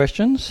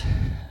Questions.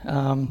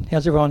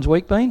 How's everyone's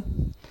week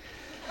been?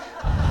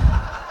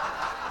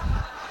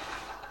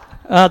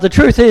 The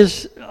truth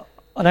is,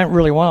 I don't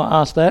really want to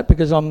ask that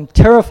because I'm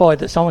terrified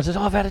that someone says,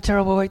 I've had a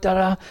terrible week,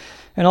 and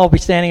I'll be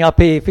standing up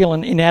here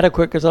feeling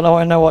inadequate because I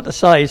don't know what to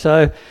say.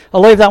 So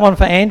I'll leave that one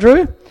for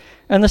Andrew.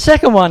 And the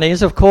second one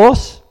is, of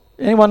course,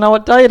 anyone know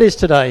what day it is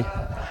today?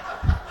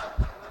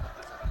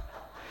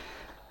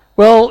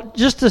 Well,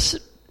 just to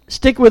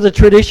stick with the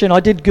tradition,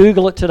 I did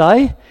Google it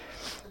today.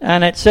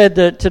 And it said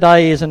that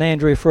today is an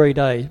Andrew-free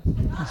day.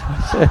 No,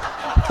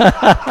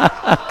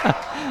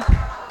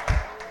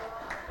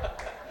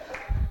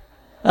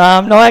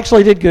 I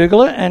actually did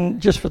Google it, and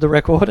just for the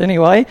record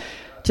anyway,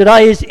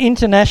 today is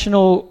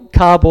International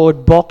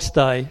Cardboard Box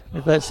Day,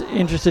 if that's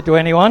interested to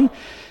anyone.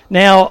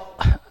 Now,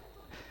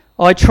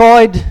 I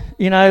tried,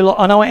 I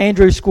know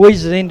Andrew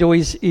squeezed it into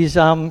his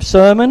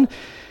sermon,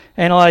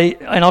 and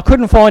I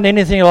couldn't find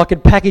anything I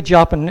could package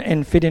up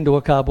and fit into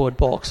a cardboard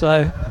box,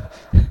 so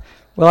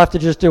we'll have to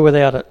just do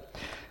without it.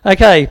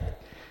 Okay,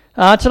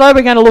 today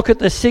we're going to look at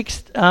the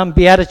sixth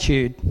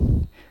Beatitude,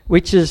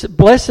 which is,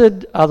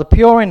 Blessed are the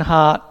pure in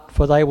heart,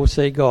 for they will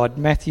see God,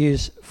 Matthew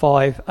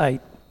 5:8.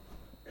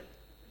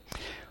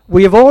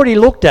 We have already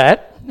looked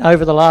at,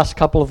 over the last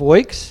couple of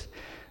weeks,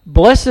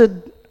 blessed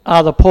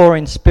are the poor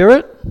in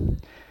spirit,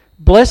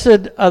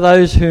 blessed are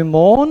those who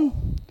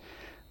mourn,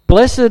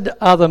 blessed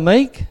are the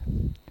meek,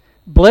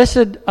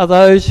 blessed are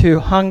those who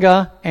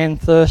hunger and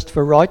thirst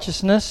for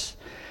righteousness,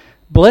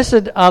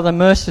 blessed are the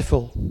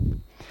merciful.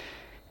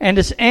 And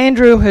as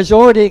Andrew has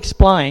already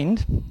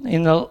explained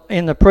in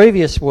the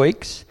previous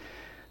weeks,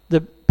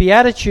 the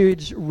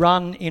Beatitudes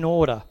run in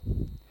order.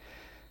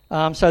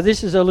 So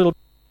this is a little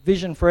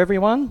vision for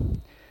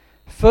everyone.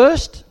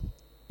 First,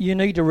 you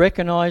need to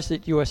recognise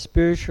that you are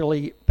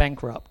spiritually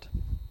bankrupt.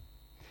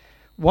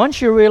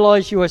 Once you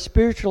realise you are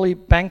spiritually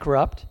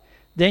bankrupt,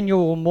 then you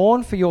will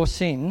mourn for your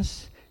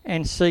sins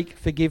and seek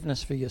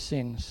forgiveness for your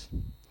sins.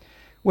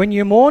 When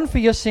you mourn for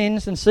your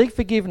sins and seek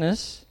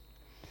forgiveness,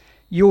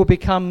 you will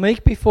become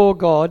meek before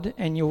God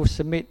and you will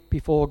submit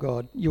before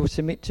God. You will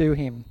submit to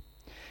Him.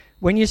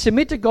 When you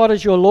submit to God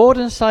as your Lord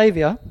and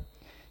Saviour,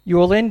 you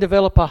will then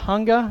develop a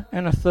hunger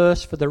and a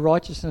thirst for the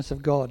righteousness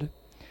of God.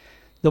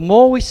 The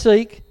more we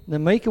seek, the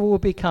meeker we'll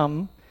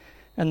become,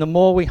 and the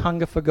more we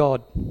hunger for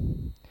God.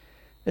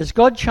 As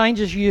God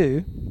changes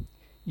you,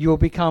 you will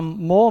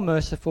become more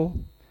merciful,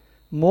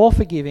 more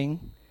forgiving,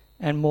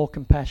 and more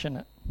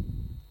compassionate.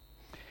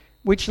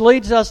 Which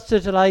leads us to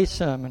today's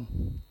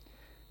sermon.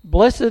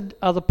 Blessed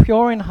are the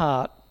pure in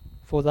heart,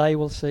 for they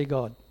will see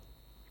God.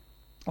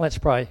 Let's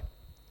pray.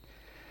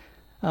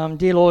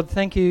 Dear Lord,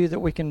 thank you that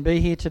we can be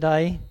here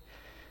today.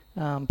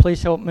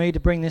 Please help me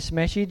to bring this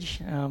message.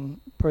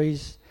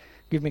 Please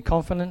give me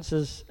confidence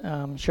as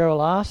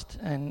Cheryl asked,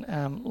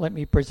 and let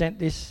me present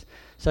this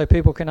so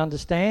people can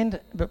understand.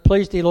 But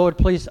please, dear Lord,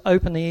 please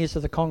open the ears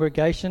of the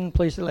congregation.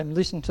 Please let them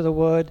listen to the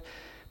word.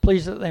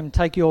 Please let them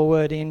take your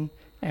word in,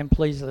 and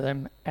please let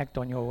them act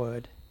on your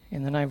word.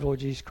 In the name of the Lord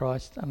Jesus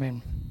Christ,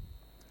 amen.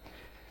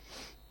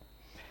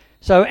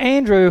 So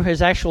Andrew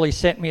has actually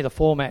sent me the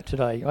format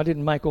today. I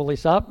didn't make all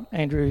this up.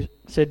 Andrew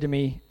said to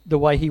me the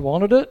way he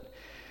wanted it.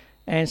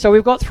 And so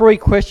we've got 3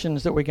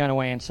 questions that we're going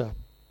to answer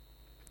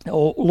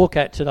or look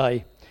at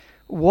today.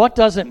 What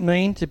does it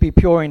mean to be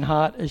pure in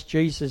heart, as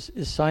Jesus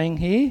is saying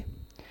here?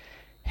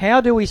 How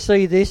do we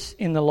see this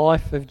in the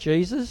life of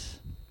Jesus?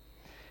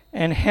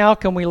 And how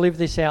can we live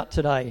this out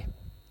today?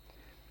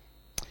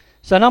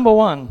 So number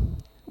 1,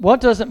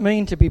 what does it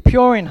mean to be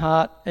pure in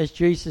heart, as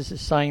Jesus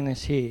is saying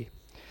this here?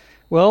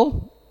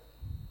 Well,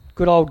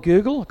 good old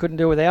Google, couldn't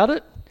do without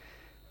it.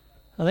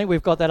 I think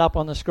we've got that up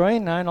on the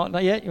screen. No,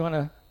 not yet. You want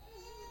to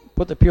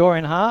put the pure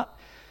in heart.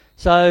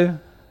 So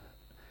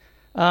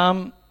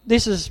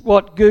this is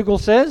what Google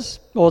says,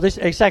 or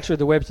it's actually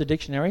the Webster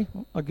Dictionary.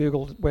 I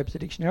Googled Webster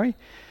Dictionary.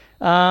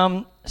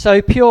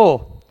 So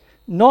pure,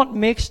 not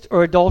mixed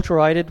or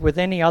adulterated with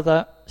any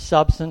other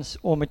substance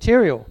or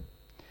material.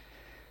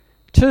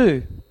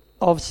 2,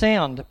 of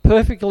sound,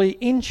 perfectly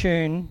in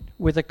tune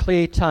with a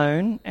clear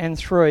tone. And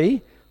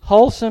 3,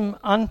 wholesome,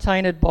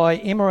 untainted by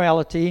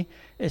immorality,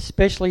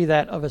 especially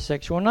that of a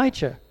sexual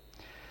nature.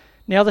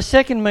 Now, the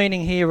second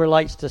meaning here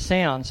relates to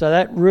sound, so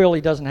that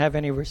really doesn't have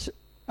any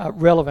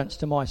relevance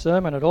to my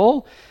sermon at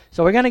all.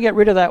 So we're going to get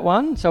rid of that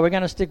one. So we're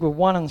going to stick with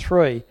 1 and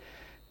 3,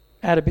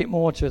 add a bit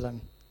more to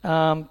them.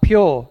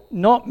 Pure,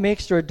 not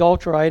mixed or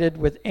adulterated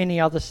with any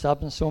other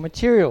substance or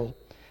material.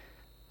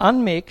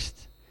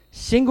 Unmixed,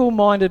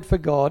 single-minded for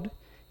God,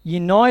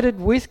 united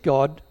with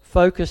God,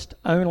 focused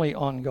only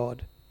on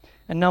God.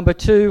 And number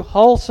 2,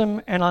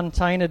 wholesome and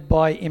untainted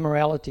by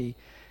immorality,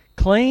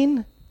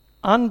 clean,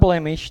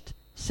 unblemished,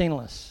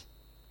 sinless.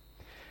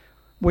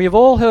 We have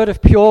all heard of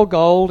pure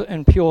gold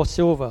and pure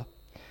silver.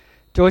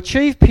 To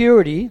achieve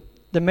purity,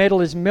 the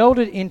metal is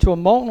melted into a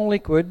molten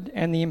liquid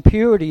and the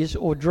impurities,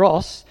 or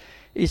dross,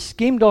 is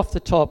skimmed off the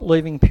top,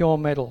 leaving pure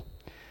metal.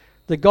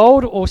 The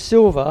gold or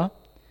silver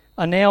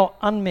are now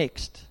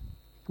unmixed,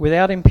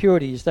 without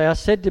impurities. They are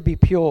said to be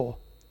pure.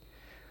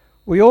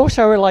 We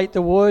also relate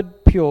the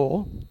word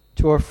pure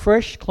to a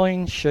fresh,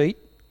 clean sheet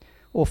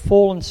or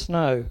fallen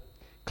snow,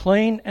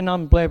 clean and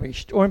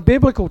unblemished. Or in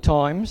biblical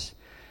times,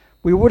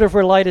 we would have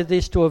related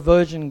this to a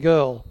virgin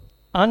girl,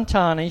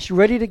 untarnished,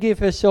 ready to give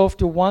herself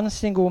to one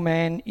single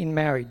man in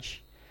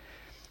marriage.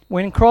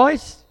 When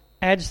Christ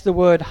adds the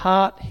word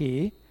heart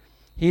here,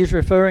 he is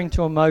referring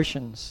to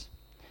emotions.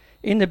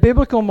 In the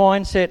biblical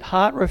mindset,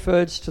 heart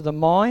refers to the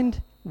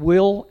mind,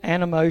 will,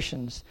 and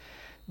emotions.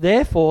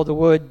 Therefore, the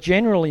word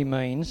generally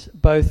means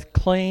both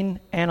clean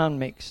and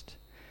unmixed.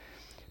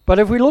 But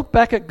if we look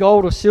back at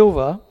gold or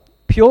silver,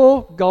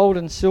 pure gold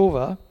and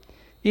silver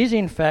is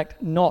in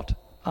fact not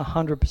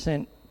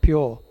 100%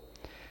 pure.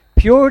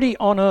 Purity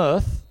on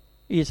earth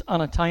is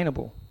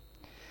unattainable.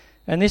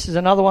 And this is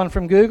another one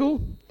from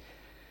Google.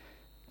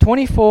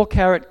 24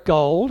 karat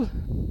gold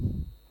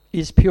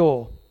is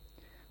pure.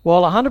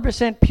 While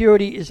 100%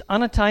 purity is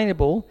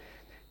unattainable,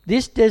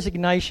 this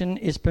designation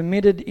is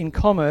permitted in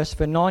commerce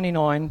for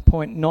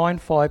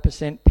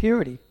 99.95%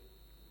 purity.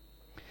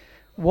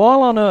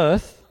 While on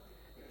earth,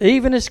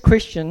 even as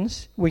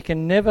Christians, we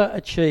can never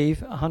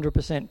achieve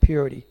 100%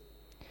 purity.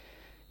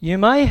 You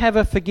may have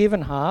a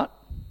forgiven heart,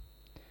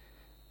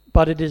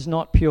 but it is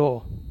not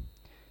pure.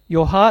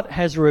 Your heart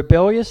has a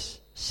rebellious,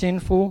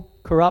 sinful,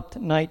 corrupt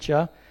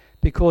nature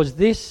because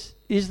this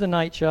is the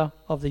nature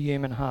of the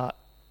human heart.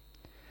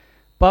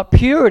 But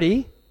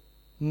purity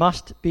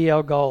must be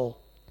our goal.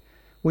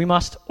 We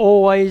must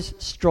always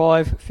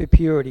strive for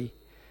purity.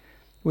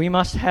 We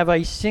must have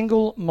a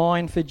single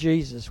mind for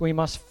Jesus. We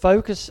must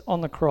focus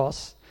on the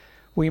cross.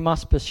 We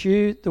must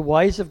pursue the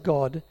ways of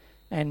God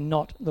and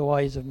not the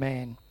ways of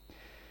man.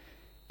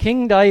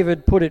 King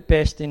David put it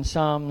best in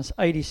Psalms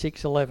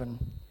 86:11.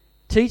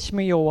 Teach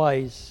me your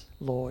ways,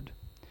 Lord,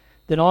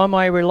 that I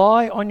may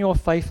rely on your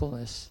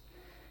faithfulness.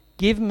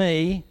 Give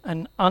me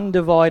an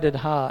undivided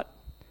heart,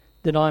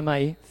 that I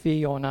may fear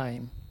your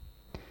name.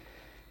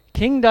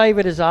 King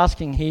David is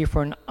asking here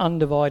for an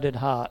undivided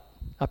heart,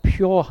 a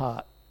pure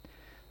heart.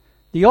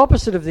 The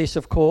opposite of this,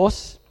 of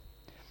course,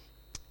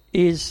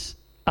 is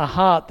a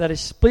heart that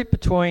is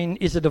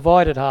a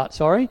divided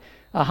heart,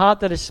 a heart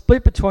that is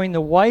split between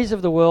the ways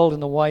of the world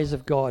and the ways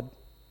of God.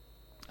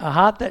 A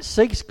heart that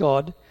seeks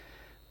God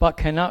but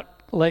cannot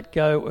let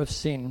go of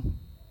sin.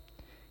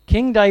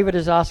 King David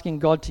is asking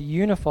God to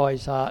unify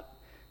his heart,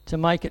 to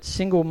make it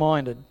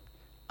single-minded,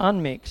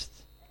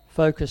 unmixed,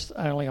 focused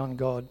only on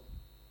God.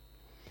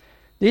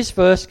 This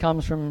verse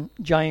comes from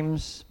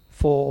James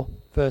 4,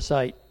 verse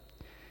 8.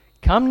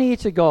 Come near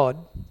to God,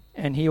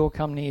 and he will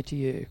come near to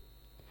you.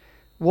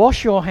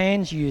 Wash your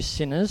hands, you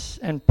sinners,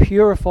 and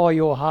purify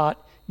your heart,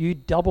 you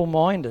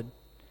double-minded.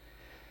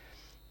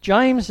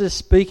 James is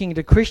speaking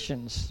to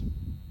Christians,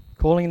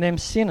 calling them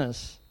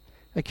sinners,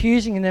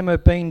 accusing them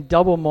of being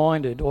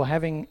double-minded or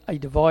having a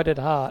divided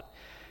heart,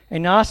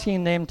 and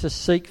asking them to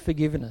seek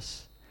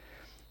forgiveness.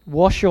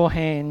 Wash your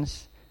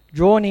hands,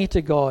 draw near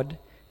to God,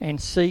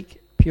 and seek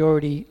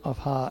purity of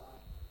heart.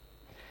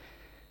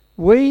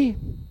 We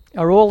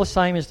are all the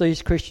same as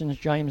these Christians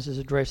James is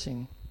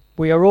addressing.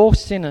 We are all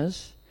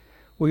sinners.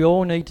 We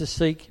all need to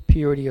seek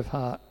purity of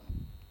heart.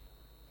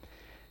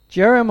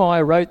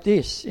 Jeremiah wrote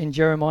this in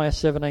Jeremiah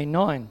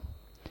 17:9.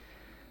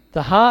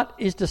 The heart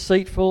is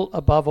deceitful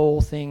above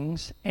all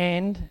things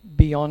and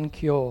beyond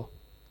cure.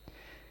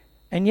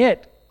 And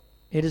yet,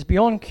 it is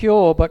beyond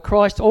cure, but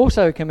Christ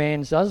also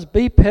commands us,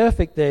 be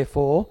perfect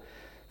therefore,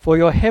 for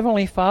your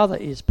heavenly Father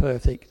is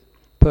perfect.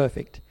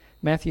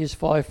 Matthew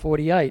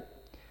 5:48.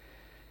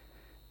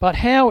 But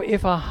how,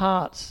 if our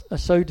hearts are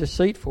so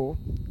deceitful,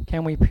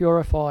 can we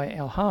purify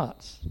our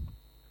hearts?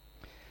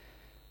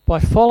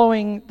 By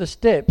following the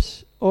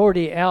steps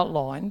already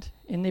outlined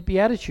in the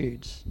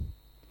Beatitudes.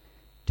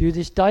 Do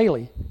this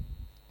daily.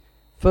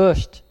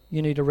 First,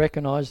 you need to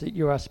recognize that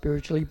you are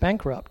spiritually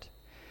bankrupt.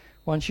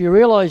 Once you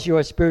realize you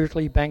are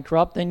spiritually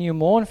bankrupt, then you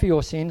mourn for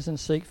your sins and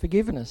seek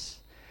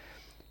forgiveness.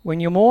 When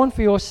you mourn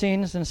for your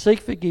sins and seek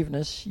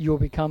forgiveness, you will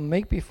become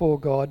meek before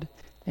God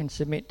and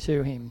submit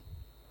to him.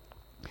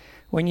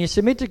 When you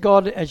submit to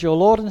God as your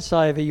Lord and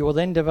Saviour, you will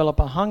then develop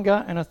a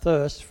hunger and a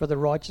thirst for the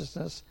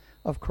righteousness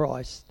of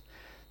Christ.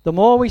 The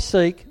more we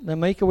seek, the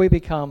meeker we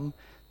become,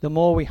 the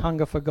more we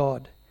hunger for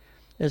God.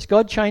 As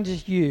God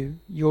changes you,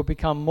 you will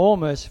become more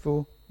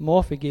merciful,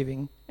 more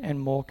forgiving, and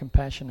more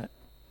compassionate.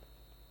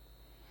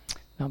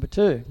 Number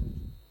 2,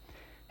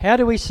 how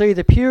do we see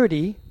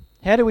purity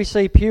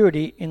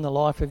in the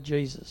life of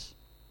Jesus?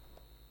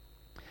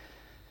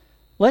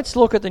 Let's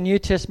look at the New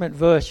Testament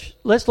verse.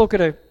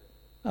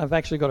 I've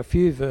actually got a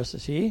few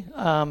verses here,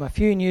 a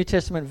few New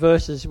Testament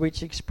verses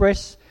which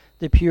express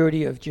the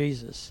purity of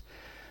Jesus.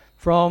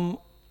 From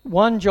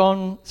 1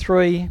 John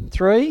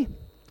 3:3,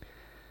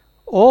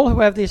 all who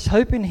have this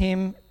hope in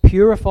him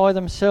purify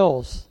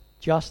themselves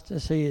just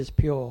as he is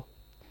pure.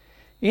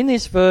 In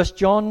this verse,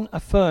 John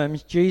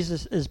affirms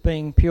Jesus as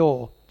being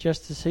pure,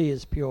 just as he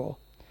is pure.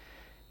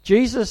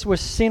 Jesus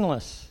was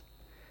sinless.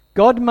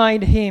 God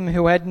made him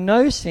who had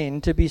no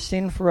sin to be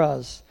sin for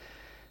us,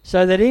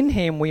 so that in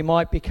him we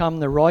might become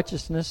the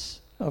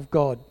righteousness of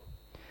God.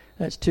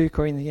 That's 2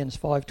 Corinthians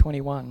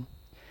 5:21.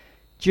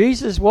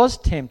 Jesus was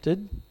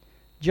tempted,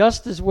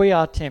 just as we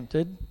are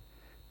tempted,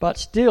 but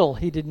still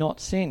he did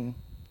not sin.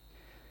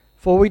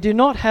 For we do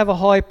not have a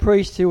high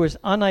priest who is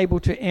unable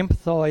to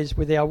empathize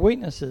with our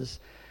weaknesses,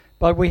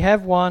 but we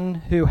have one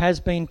who has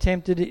been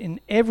tempted in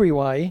every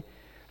way,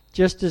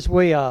 just as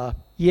we are,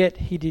 yet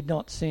he did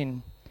not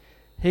sin.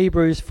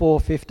 Hebrews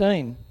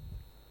 4:15.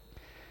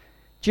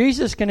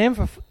 Jesus can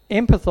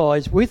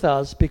empathize with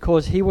us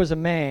because he was a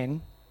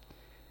man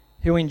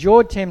who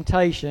endured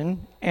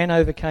temptation and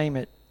overcame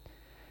it.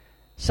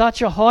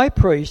 Such a high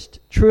priest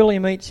truly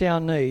meets our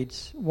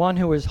needs, one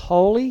who is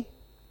holy,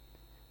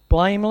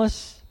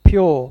 blameless,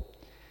 pure,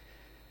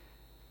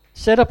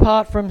 set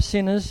apart from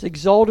sinners,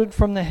 exalted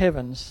from the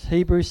heavens.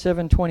 Hebrews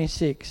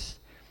 7:26.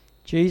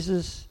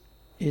 Jesus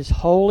is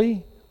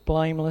holy,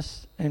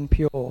 blameless, and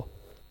pure.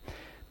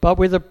 But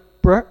with the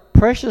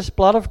precious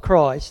blood of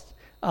Christ,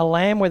 a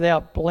lamb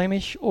without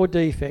blemish or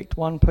defect.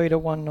 1 Peter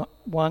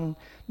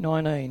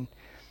 1:19.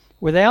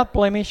 Without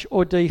blemish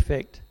or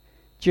defect,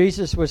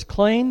 Jesus was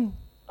clean,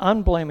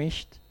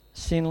 unblemished,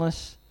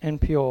 sinless, and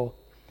pure.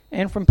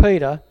 And from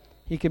Peter,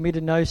 he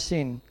committed no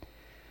sin,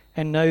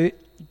 and no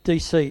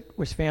deceit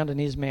was found in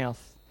his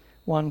mouth.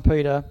 1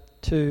 Peter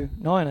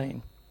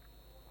 2:19.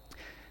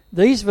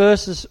 These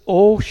verses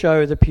all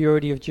show the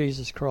purity of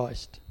Jesus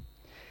Christ.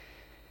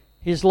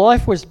 His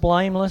life was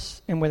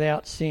blameless and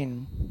without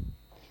sin.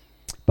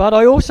 But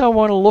I also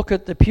want to look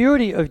at the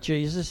purity of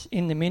Jesus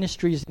in the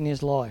ministries in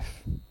his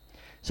life.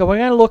 So we're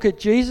going to look at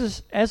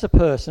Jesus as a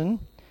person,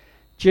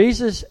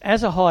 Jesus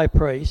as a high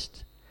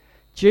priest,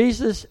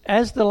 Jesus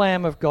as the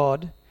Lamb of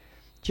God,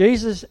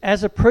 Jesus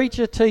as a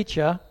preacher,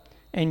 teacher,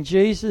 and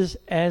Jesus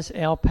as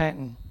our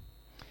pattern.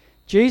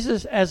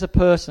 Jesus as a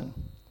person.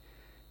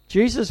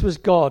 Jesus was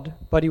God,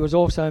 but he was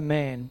also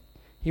man.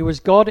 He was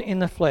God in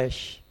the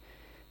flesh.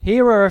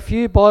 Here are a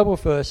few Bible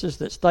verses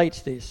that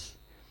states this.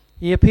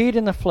 He appeared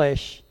in the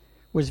flesh,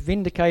 was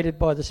vindicated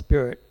by the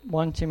Spirit.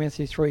 1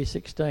 Timothy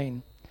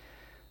 3:16.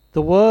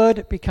 The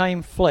Word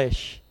became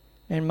flesh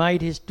and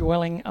made his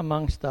dwelling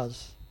amongst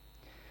us.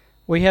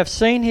 We have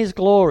seen his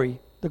glory,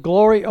 the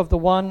glory of the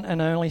one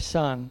and only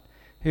Son,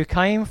 who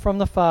came from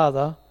the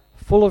Father,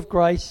 full of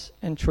grace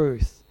and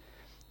truth.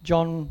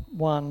 John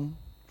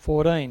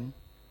 1:14.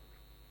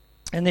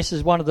 And this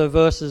is one of the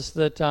verses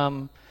that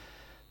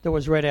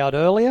was read out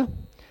earlier.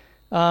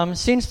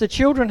 Since the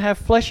children have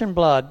flesh and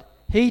blood,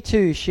 he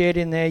too shared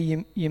in their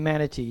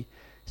humanity,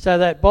 so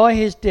that by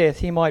his death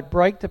he might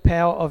break the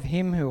power of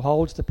him who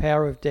holds the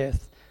power of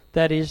death,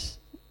 that is,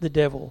 the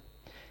devil,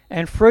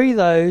 and free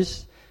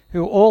those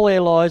who all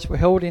their lives were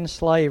held in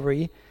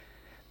slavery,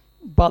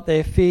 but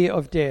their fear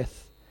of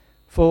death.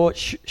 For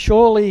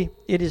surely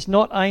it is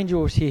not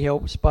angels he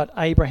helps, but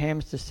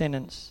Abraham's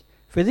descendants.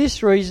 For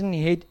this reason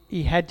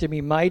he had to be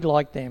made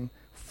like them,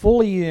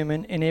 fully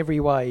human in every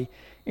way,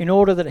 in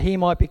order that he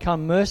might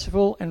become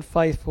merciful and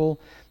faithful,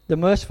 the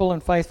merciful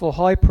and faithful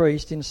high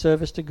priest in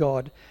service to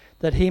God,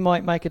 that he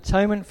might make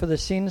atonement for the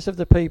sins of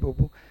the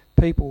people.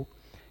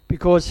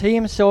 Because he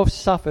himself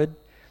suffered,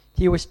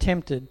 he was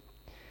tempted.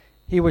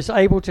 He was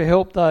able to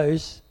help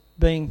those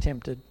being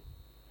tempted.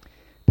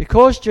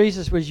 Because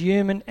Jesus was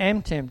human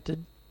and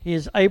tempted, he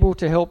is able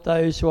to help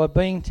those who are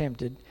being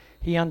tempted.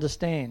 He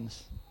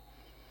understands.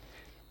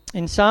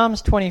 In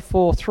Psalms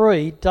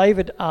 24:3,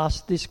 David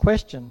asked this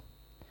question: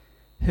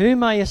 Who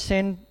may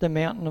ascend the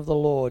mountain of the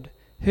Lord?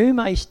 Who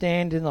may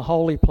stand in the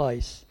holy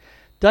place?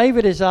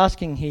 David is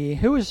asking here,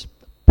 who is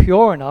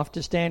pure enough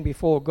to stand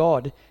before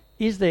God?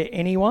 Is there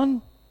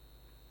anyone?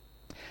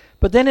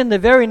 But then in the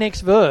very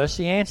next verse,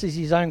 he answers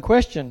his own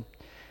question.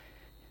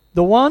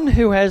 The one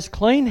who has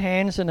clean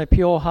hands and a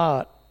pure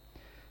heart,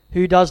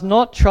 who does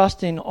not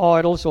trust in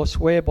idols or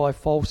swear by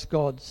false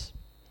gods.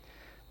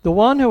 The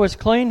one who has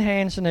clean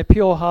hands and a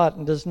pure heart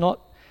and does not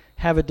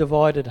have a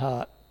divided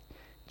heart.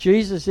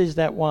 Jesus is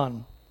that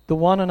one, the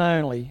one and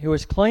only, who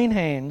has clean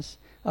hands,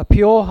 a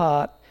pure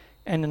heart,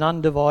 and an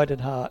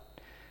undivided heart,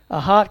 a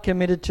heart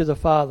committed to the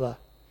Father.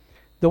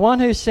 The one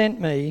who sent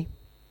me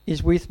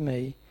is with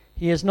me.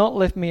 He has not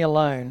left me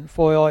alone,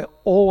 for I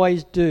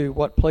always do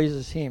what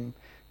pleases him.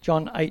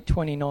 John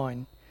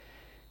 8:29.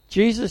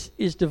 Jesus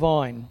is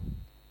divine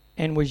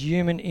and was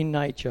human in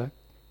nature.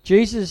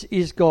 Jesus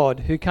is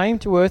God, who came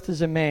to earth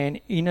as a man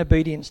in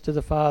obedience to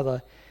the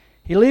Father.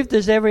 He lived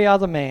as every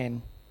other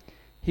man.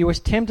 He was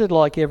tempted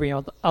like every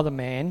other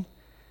man,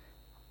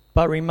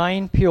 but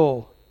remained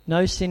pure.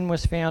 No sin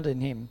was found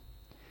in him.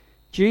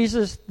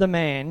 Jesus, the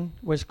man,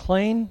 was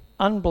clean,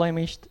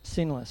 unblemished,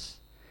 sinless.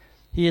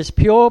 He is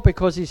pure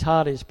because his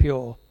heart is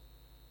pure.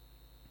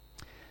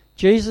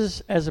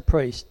 Jesus as a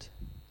priest.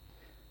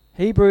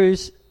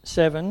 Hebrews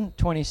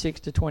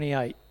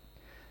 7:26-28.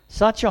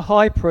 Such a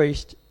high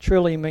priest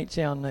truly meets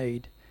our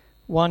need,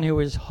 one who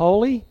is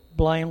holy,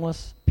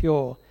 blameless,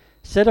 pure,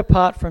 set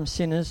apart from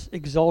sinners,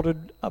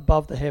 exalted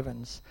above the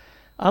heavens.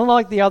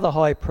 Unlike the other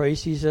high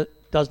priests, he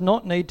does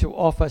not need to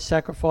offer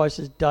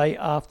sacrifices day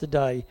after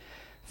day,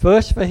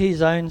 first for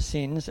his own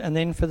sins and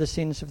then for the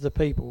sins of the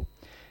people.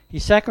 He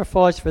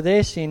sacrificed for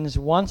their sins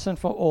once and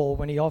for all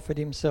when he offered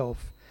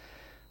himself.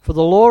 For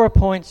the law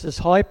appoints as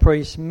high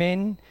priests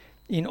men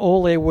in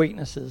all their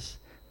weaknesses.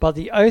 But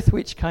the oath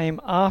which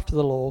came after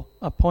the law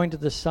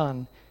appointed the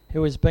Son,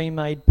 who has been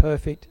made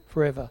perfect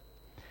forever.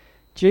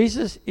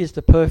 Jesus is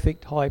the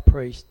perfect high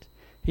priest.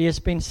 He has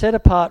been set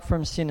apart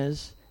from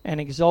sinners and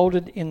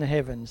exalted in the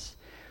heavens.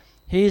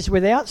 He is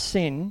without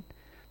sin,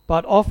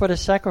 but offered a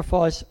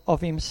sacrifice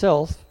of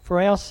himself for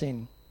our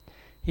sin.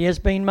 He has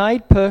been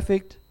made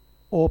perfect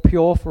or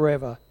pure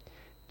forever.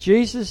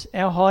 Jesus,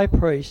 our high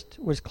priest,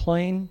 was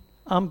clean,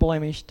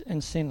 unblemished,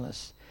 and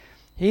sinless.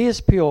 He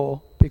is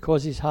pure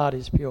because his heart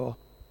is pure.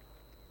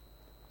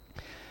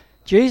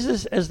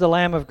 Jesus as the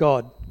Lamb of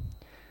God.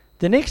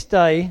 The next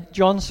day,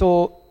 John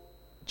saw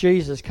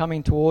Jesus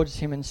coming towards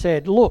him and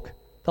said, "Look,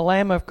 the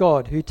Lamb of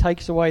God who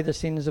takes away the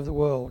sins of the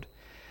world."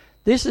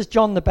 This is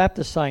John the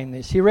Baptist saying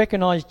this. He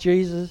recognized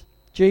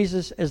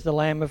Jesus as the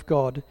Lamb of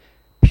God,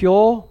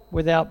 pure,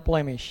 without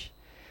blemish.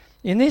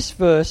 In the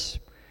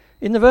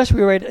verse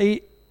we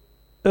read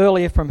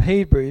earlier from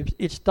Hebrews,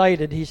 it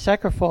stated he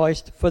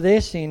sacrificed for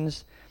their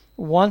sins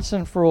once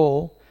and for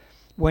all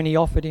when he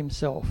offered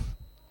himself.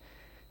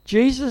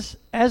 Jesus,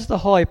 as the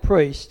high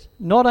priest,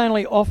 not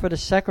only offered a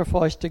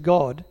sacrifice to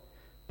God,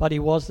 but he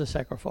was the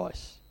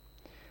sacrifice,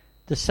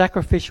 the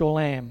sacrificial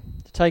lamb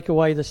to take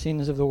away the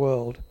sins of the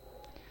world.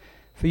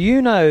 For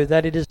you know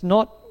that it is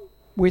not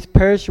with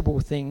perishable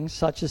things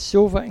such as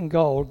silver and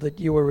gold that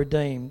you were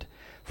redeemed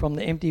from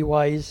the empty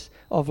ways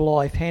of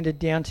life handed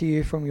down to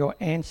you from your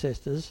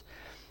ancestors,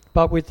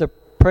 but with the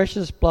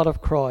precious blood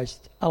of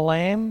Christ, a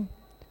lamb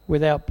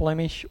without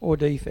blemish or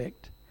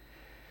defect.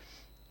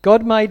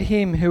 God made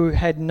him who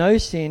had no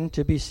sin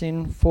to be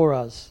sin for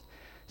us,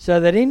 so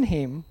that in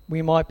him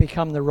we might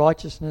become the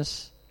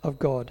righteousness of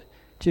God.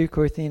 2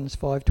 Corinthians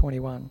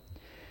 5:21.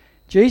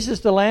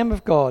 Jesus, the Lamb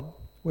of God,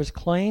 was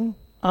clean,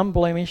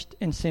 unblemished,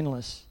 and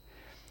sinless.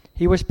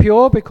 He was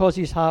pure because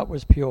his heart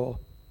was pure.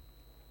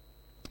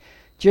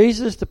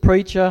 Jesus, the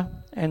preacher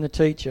and the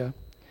teacher.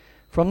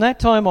 From that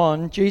time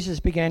on, Jesus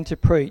began to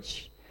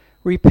preach,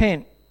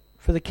 "Repent,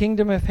 for the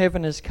kingdom of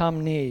heaven has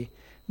come near."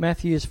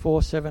 Matthew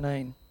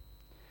 4:17.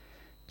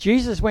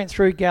 Jesus went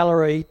through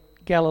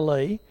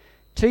Galilee,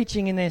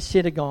 teaching in their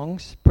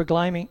synagogues,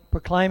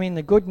 proclaiming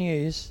the good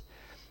news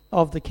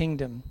of the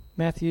kingdom.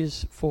 Matthew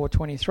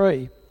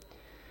 4:23.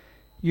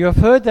 You have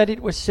heard that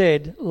it was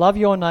said, "Love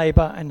your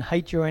neighbour and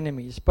hate your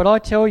enemies." But I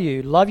tell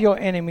you, love your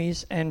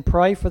enemies and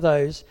pray for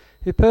those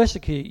who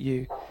persecute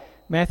you.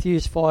 Matthew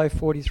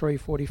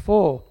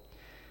 5:43-44.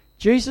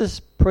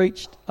 Jesus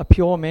preached a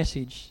pure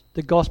message,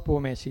 the gospel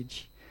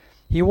message.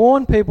 He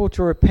warned people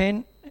to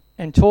repent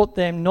and taught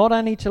them not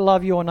only to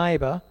love your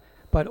neighbour,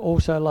 but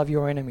also love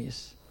your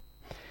enemies.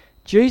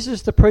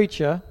 Jesus, the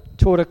preacher,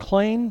 taught a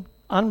clean,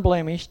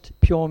 unblemished,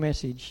 pure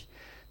message.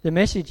 The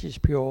message is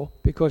pure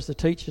because the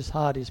teacher's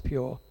heart is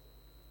pure.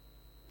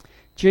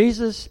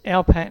 Jesus,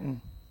 our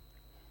pattern.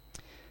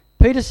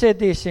 Peter said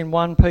this in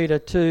 1 Peter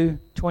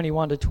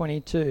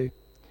 2:21-22.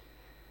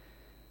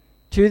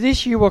 To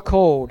this you were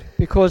called,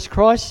 because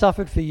Christ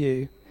suffered for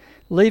you,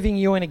 leaving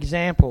you an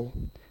example,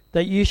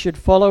 that you should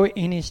follow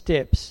in his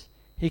steps.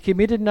 He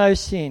committed no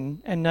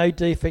sin, and no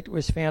defect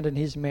was found in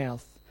his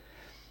mouth.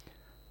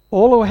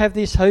 All who have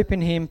this hope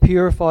in him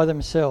purify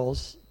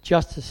themselves,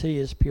 just as he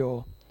is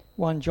pure.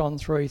 1 John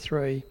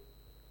 3:3.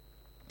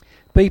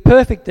 Be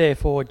perfect,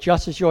 therefore,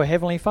 just as your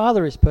heavenly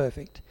Father is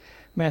perfect.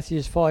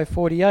 Matthew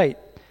 5:48.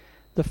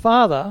 The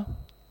Father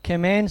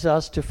commands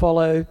us to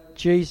follow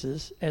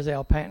Jesus as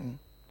our pattern.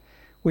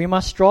 We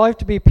must strive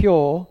to be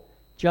pure,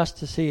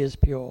 just as he is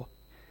pure.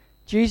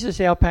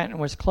 Jesus, our pattern,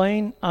 was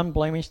clean,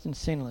 unblemished, and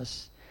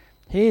sinless.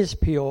 He is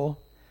pure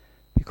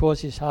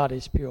because his heart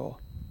is pure.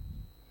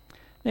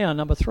 Now,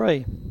 number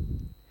 3.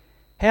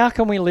 How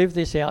can we live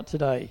this out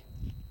today?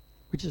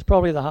 Which is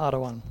probably the harder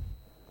one.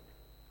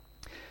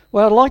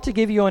 Well, I'd like to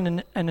give you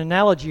an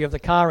analogy of the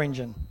car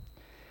engine.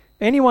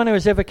 Anyone who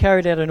has ever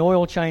carried out an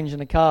oil change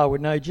in a car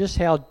would know just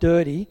how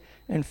dirty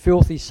and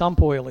filthy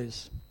sump oil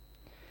is.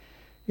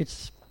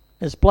 It's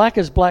as black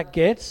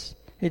gets,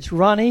 it's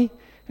runny,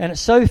 and it's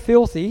so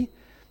filthy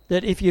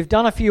that if you've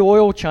done a few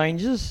oil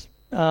changes,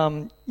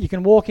 you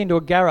can walk into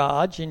a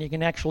garage and you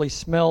can actually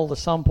smell the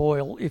sump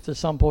oil if there's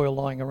sump oil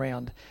lying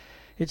around.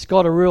 It's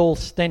got a real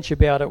stench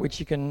about it which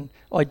you can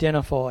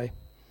identify.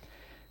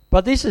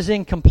 But this is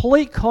in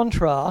complete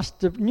contrast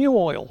to new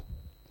oil.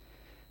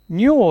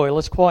 New oil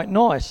is quite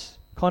nice,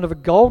 kind of a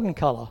golden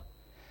colour.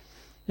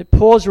 It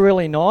pours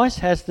really nice,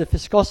 has the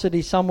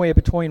viscosity somewhere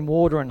between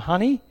water and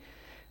honey,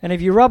 and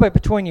if you rub it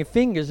between your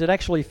fingers, it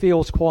actually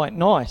feels quite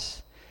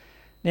nice.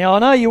 Now, I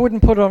know you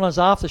wouldn't put it on as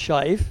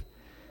aftershave,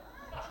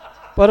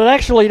 but it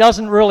actually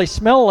doesn't really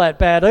smell that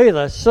bad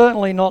either.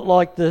 Certainly not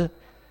like the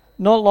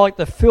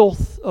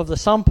filth of the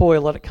sump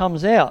oil that it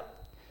comes out.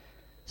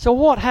 So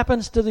what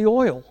happens to the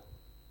oil?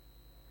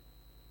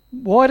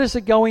 Why does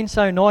it go in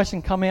so nice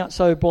and come out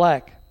so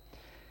black?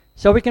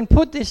 So we can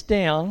put this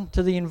down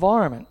to the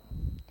environment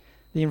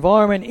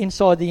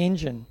inside the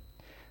engine.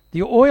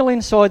 The oil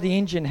inside the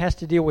engine has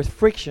to deal with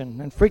friction,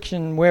 and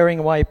friction wearing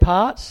away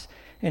parts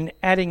and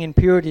adding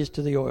impurities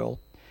to the oil.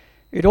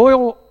 It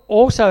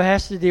also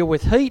has to deal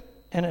with heat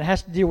and it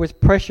has to deal with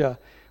pressure,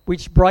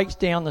 which breaks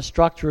down the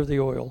structure of the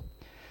oil.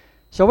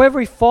 So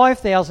every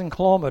 5,000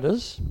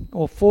 kilometres,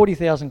 or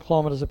 40,000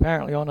 kilometres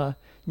apparently on a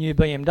new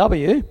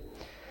BMW,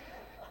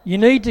 you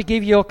need to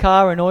give your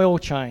car an oil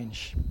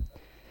change.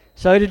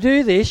 So to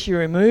do this, you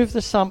remove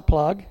the sump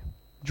plug,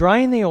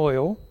 drain the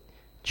oil,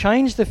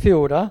 change the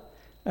filter,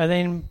 and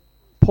then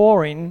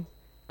pour in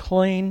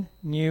clean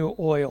new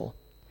oil.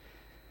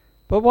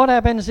 But what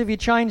happens if you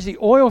change the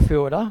oil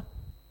filter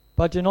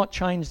but do not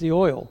change the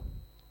oil?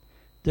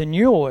 The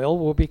new oil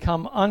will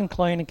become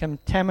unclean and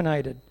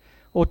contaminated.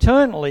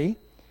 Alternately,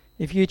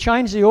 if you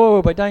change the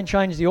oil but don't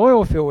change the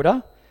oil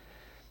filter,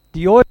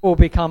 the oil will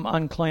become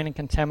unclean and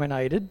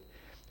contaminated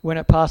when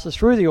it passes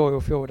through the oil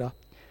filter.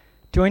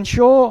 To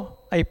ensure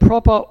a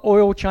proper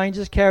oil change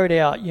is carried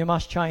out, you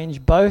must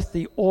change both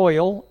the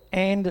oil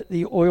and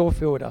the oil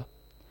filter.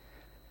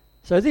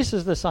 So this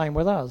is the same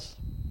with us.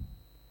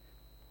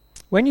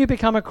 When you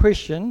become a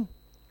Christian,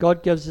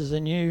 God gives us a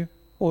new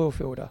oil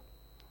filter,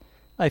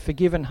 a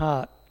forgiven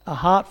heart, a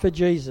heart for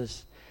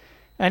Jesus.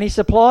 And he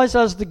supplies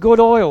us the good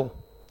oil,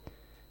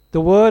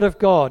 the Word of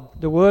God.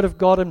 The Word of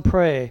God and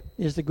prayer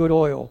is the good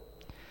oil.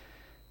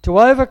 To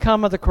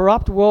overcome the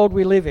corrupt world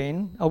we live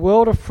in, a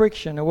world of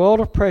friction, a world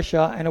of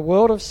pressure, and a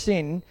world of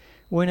sin,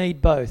 we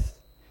need both.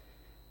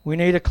 We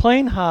need a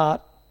clean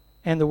heart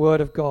and the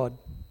Word of God,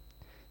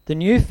 the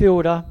new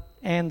filter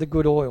and the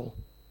good oil.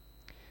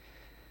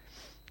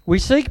 We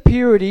seek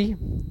purity,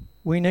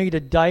 we need a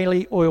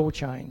daily oil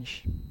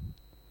change.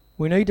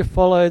 We need to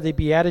follow the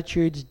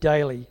Beatitudes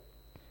daily.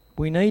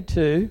 We need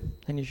to,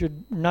 and you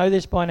should know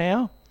this by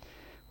now,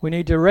 we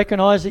need to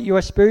recognise that you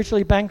are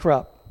spiritually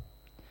bankrupt.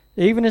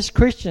 Even as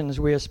Christians,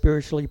 we are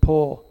spiritually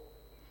poor.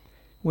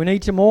 We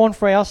need to mourn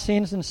for our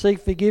sins and seek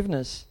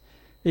forgiveness.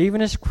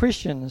 Even as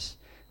Christians,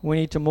 we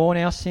need to mourn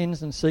our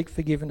sins and seek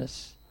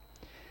forgiveness.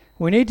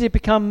 We need to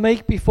become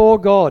meek before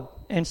God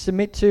and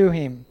submit to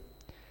him.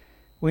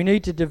 We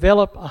need to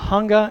develop a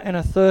hunger and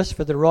a thirst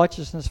for the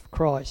righteousness of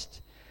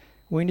Christ.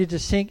 We need to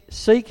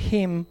seek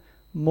him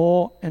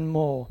more and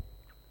more.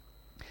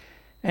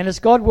 And as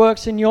God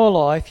works in your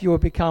life, you will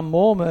become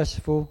more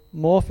merciful,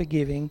 more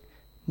forgiving,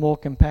 more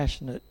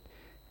compassionate,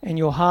 and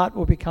your heart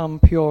will become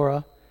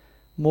purer,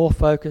 more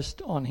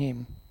focused on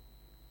him.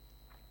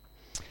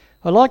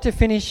 I'd like to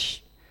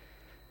finish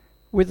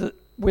with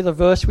a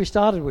verse we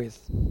started with.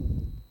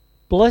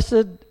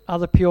 Blessed are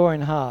the pure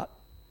in heart,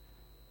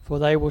 for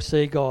they will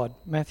see God.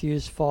 Matthew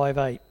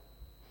 5:8.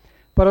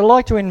 But I'd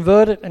like to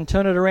invert it and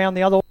turn it around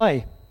the other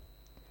way.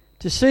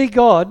 To see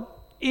God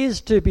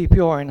is to be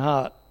pure in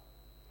heart.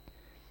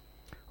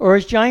 Or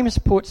as James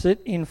puts it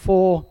in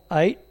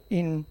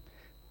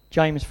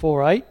James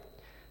 4:8,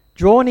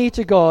 draw near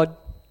to God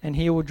and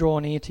he will draw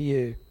near to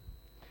you.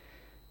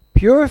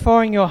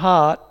 Purifying your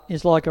heart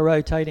is like a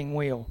rotating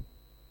wheel.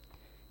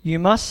 You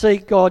must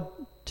seek God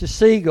to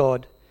see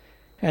God,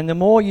 and the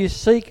more you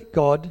seek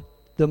God,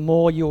 the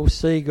more you'll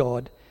see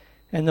God,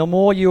 and the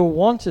more you'll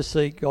want to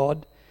seek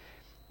God,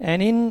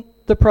 and in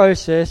the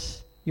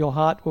process, your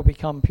heart will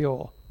become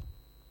pure.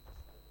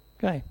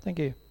 Okay, thank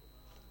you.